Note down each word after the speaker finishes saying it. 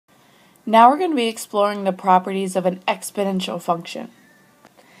Now we're going to be exploring the properties of an exponential function.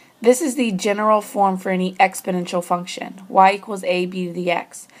 This is the general form for any exponential function, y equals ab to the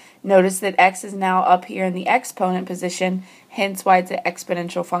x. Notice that x is now up here in the exponent position, hence why it's an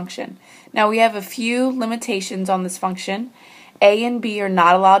exponential function. Now we have a few limitations on this function. A and b are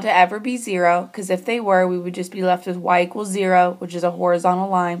not allowed to ever be 0, because if they were, we would just be left with y equals 0, which is a horizontal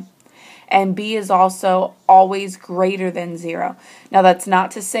line. And b is also always greater than 0. Now that's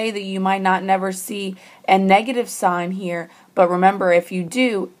not to say that you might not never see a negative sign here, but remember, if you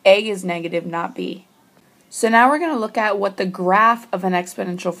do, a is negative, not b. So now we're going to look at what the graph of an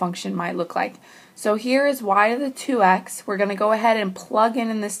exponential function might look like. So here is y to the 2x. We're going to go ahead and plug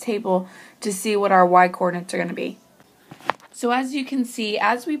in this table to see what our y coordinates are going to be. So as you can see,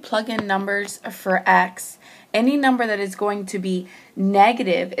 as we plug in numbers for x, any number that is going to be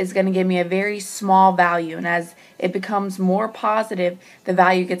negative is going to give me a very small value, and as it becomes more positive, the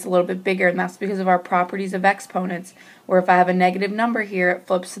value gets a little bit bigger, and that's because of our properties of exponents, where if I have a negative number here, it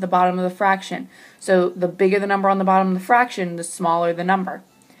flips to the bottom of the fraction. So the bigger the number on the bottom of the fraction, the smaller the number.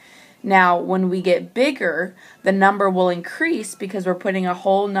 Now, when we get bigger, the number will increase because we're putting a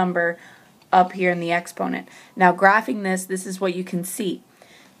whole number up here in the exponent. Now, graphing this is what you can see.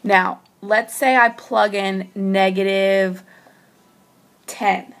 Now, let's say I plug in negative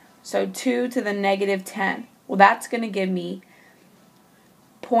 10. So 2 to the negative 10. Well, that's going to give me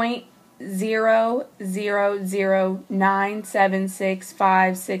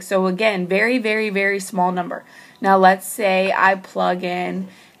 0.0009765. So again, very, very, very small number. Now, let's say I plug in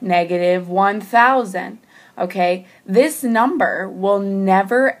negative 1,000. Okay, this number will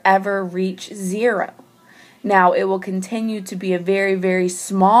never ever reach 0. Now, it will continue to be a very, very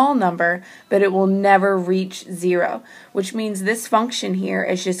small number, but it will never reach 0, which means this function here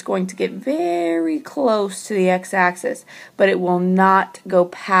is just going to get very close to the x-axis, but it will not go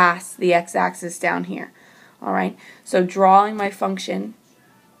past the x-axis down here. All right, so drawing my function,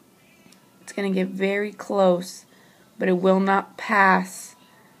 it's going to get very close, but it will not pass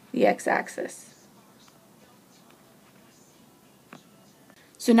the x-axis.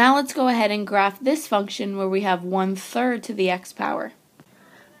 So now let's go ahead and graph this function where we have 1/3 to the x power.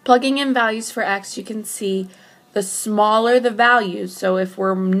 Plugging in values for x, you can see the smaller the values, so if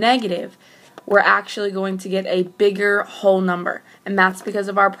we're negative, we're actually going to get a bigger whole number. And that's because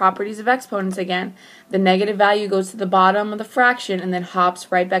of our properties of exponents again. The negative value goes to the bottom of the fraction and then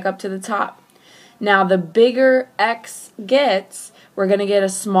hops right back up to the top. Now, the bigger x gets, we're going to get a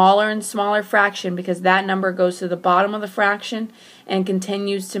smaller and smaller fraction because that number goes to the bottom of the fraction and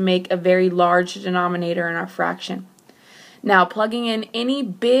continues to make a very large denominator in our fraction. Now, plugging in any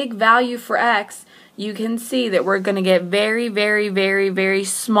big value for x, you can see that we're going to get very, very, very, very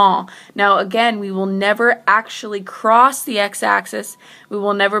small. Now, again, we will never actually cross the x-axis. We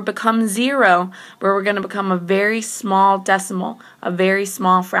will never become 0, but we're going to become a very small decimal, a very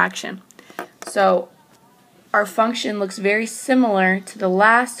small fraction. So our function looks very similar to the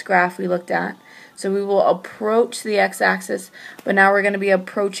last graph we looked at. So we will approach the x-axis, but now we're going to be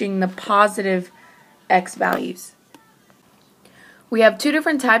approaching the positive x values. We have two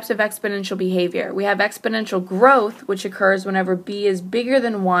different types of exponential behavior. We have exponential growth, which occurs whenever b is bigger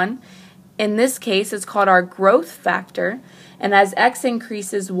than 1. In this case, it's called our growth factor. And as x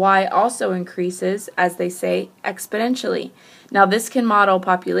increases, y also increases, as they say, exponentially. Now, this can model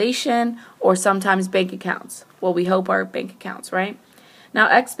population or sometimes bank accounts. Well, we hope our bank accounts, right? Now,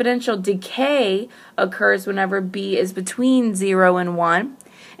 exponential decay occurs whenever b is between 0 and 1.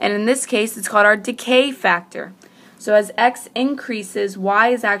 And in this case, it's called our decay factor. So as x increases, y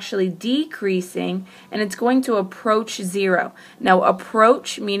is actually decreasing, and it's going to approach 0. Now,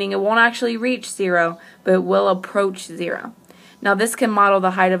 approach meaning it won't actually reach 0, but it will approach 0. Now, this can model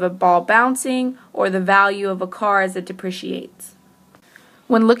the height of a ball bouncing or the value of a car as it depreciates.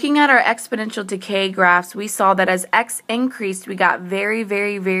 When looking at our exponential decay graphs, we saw that as x increased, we got very,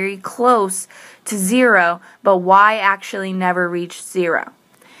 very, very close to 0, but y actually never reached 0.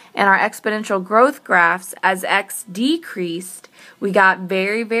 In our exponential growth graphs, as x decreased, we got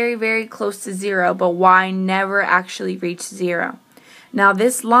very, very, very close to 0, but y never actually reached 0. Now,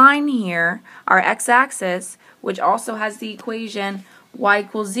 this line here, our x-axis, which also has the equation y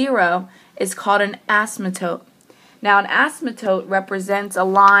equals 0, is called an asymptote. Now, an asymptote represents a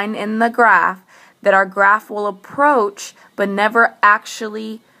line in the graph that our graph will approach but never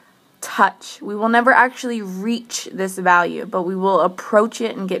actually touch. We will never actually reach this value, but we will approach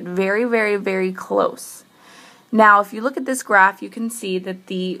it and get very, very, very close. Now, if you look at this graph, you can see that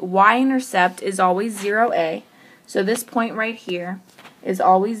the y-intercept is always 0a. So this point right here is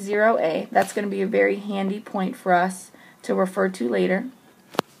always 0a. That's going to be a very handy point for us to refer to later.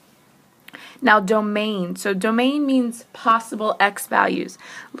 Now domain. So domain means possible x values.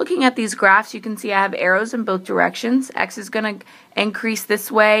 Looking at these graphs, you can see I have arrows in both directions. X is going to increase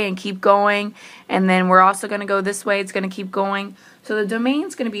this way and keep going, and then we're also going to go this way. It's going to keep going. So the domain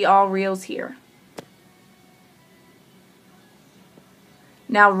is going to be all reals here.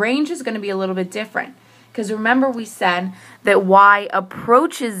 Now range is going to be a little bit different, because remember we said that y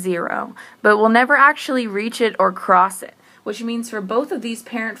approaches 0, but will never actually reach it or cross it, which means for both of these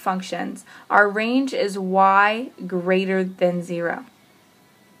parent functions, our range is y greater than 0.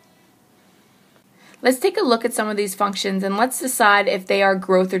 Let's take a look at some of these functions and let's decide if they are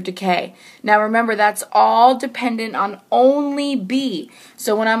growth or decay. Now remember, that's all dependent on only b.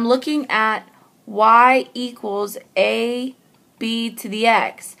 So when I'm looking at y equals ab to the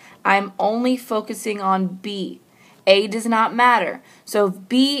x, I'm only focusing on b. A does not matter. So if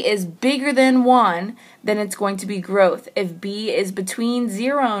b is bigger than 1, then it's going to be growth. If b is between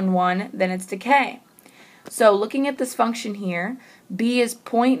 0 and 1, then it's decay. So looking at this function here, b is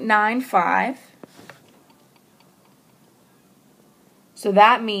 0.95. So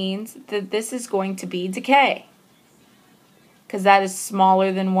that means that this is going to be decay, because that is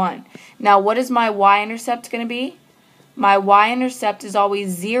smaller than 1. Now what is my y-intercept going to be? My y-intercept is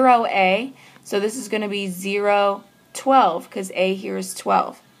always 0a, so this is going to be 0, 12, because a here is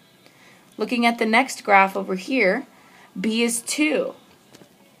 12. Looking at the next graph over here, b is 2.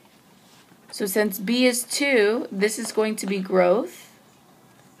 So since b is 2, this is going to be growth.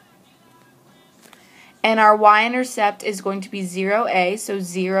 And our y-intercept is going to be 0a, so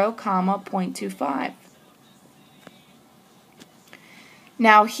 0, 0.25.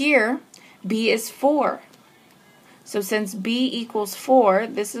 Now here, b is 4. So since b equals 4,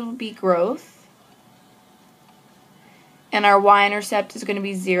 this will be growth. And our y-intercept is going to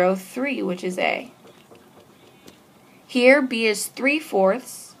be 0, 3, which is a. Here, b is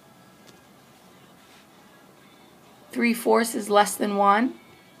 3/4. 3/4 is less than 1.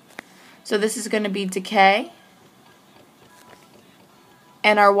 So this is going to be decay.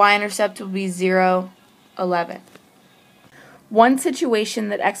 And our y-intercept will be 0, 11. One situation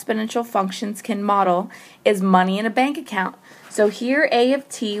that exponential functions can model is money in a bank account. So here a of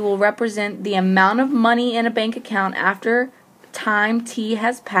t will represent the amount of money in a bank account after time t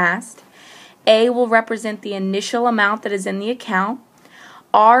has passed. A will represent the initial amount that is in the account.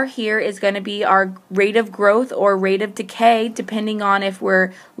 R here is going to be our rate of growth or rate of decay, depending on if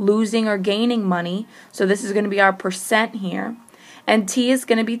we're losing or gaining money. So this is going to be our percent here. And t is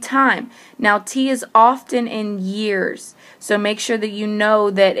going to be time. Now t is often in years. So make sure that you know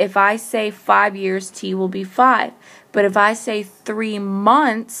that if I say 5 years, t will be 5. But if I say 3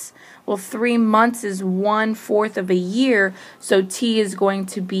 months, well, 3 months is 1/4 of a year. So t is going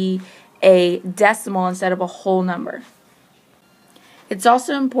to be a decimal instead of a whole number. It's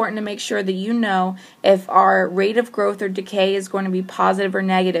also important to make sure that you know if our rate of growth or decay is going to be positive or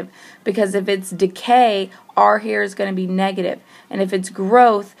negative, because if it's decay, R here is going to be negative, and if it's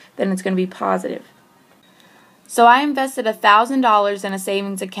growth, then it's going to be positive. So I invested $1,000 in a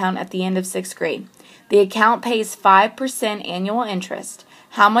savings account at the end of 6th grade. The account pays 5% annual interest.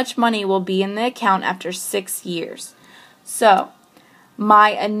 How much money will be in the account after 6 years? So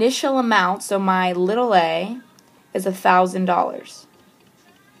my initial amount, so my little a, is $1,000.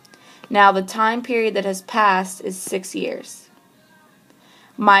 Now the time period that has passed is 6 years.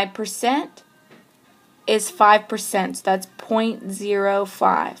 My percent is 5%, so that's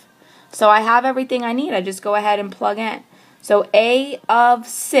 0.05. So I have everything I need. I just go ahead and plug in. So a of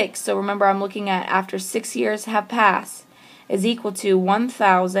 6, so remember I'm looking at after 6 years have passed, is equal to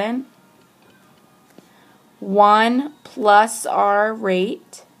 1,000, 1 plus our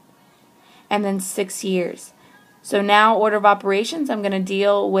rate, and then 6 years. So now, order of operations, I'm going to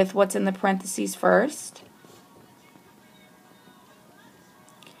deal with what's in the parentheses first.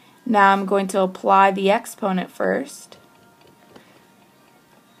 Now I'm going to apply the exponent first.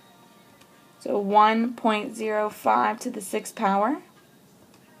 So 1.05 to the 6th power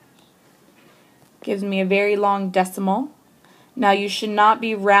gives me a very long decimal. Now you should not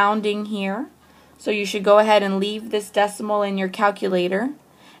be rounding here, so you should go ahead and leave this decimal in your calculator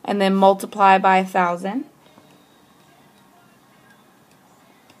and then multiply by 1,000.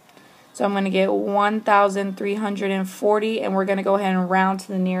 So I'm going to get 1,340, and we're going to go ahead and round to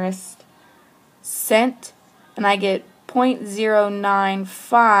the nearest cent, and I get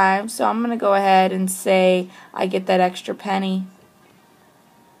 0.095, so I'm going to go ahead and say I get that extra penny,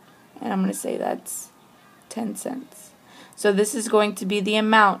 and I'm going to say that's 10 cents. So this is going to be the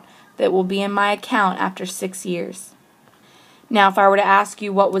amount that will be in my account after 6 years. Now, if I were to ask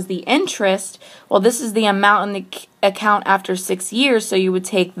you what was the interest, well, this is the amount in the account after 6 years, so you would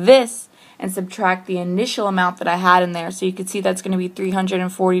take this and subtract the initial amount that I had in there. So you can see that's going to be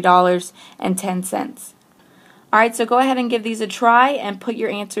 $340.10. Alright, so go ahead and give these a try and put your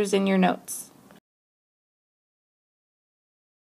answers in your notes.